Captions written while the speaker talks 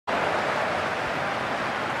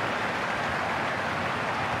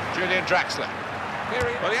Julian Draxler.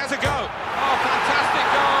 Well, he has a go. Oh, fantastic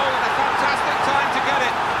goal, and a fantastic time to get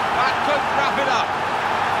it. That could wrap it up.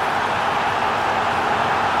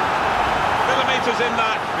 Millimetres in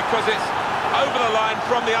that, because it's over the line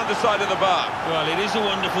from the underside of the bar. Well, it is a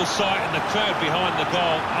wonderful sight, and the crowd behind the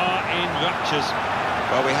goal are in raptures.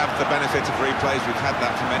 Well, we have the benefit of replays. We've had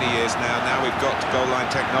that for many years now. Now we've got goal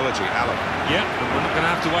line technology. Alan. Yeah, but we're not going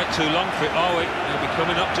to have to wait too long for it, are we? It'll be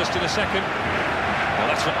coming up just in a second. Well,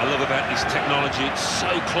 that's what I love about this technology. It's so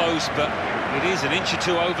close, but it is an inch or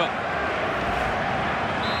two over.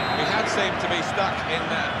 He had seemed to be stuck in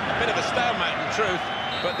a bit of a stalemate, in truth,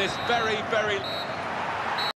 but this very, very...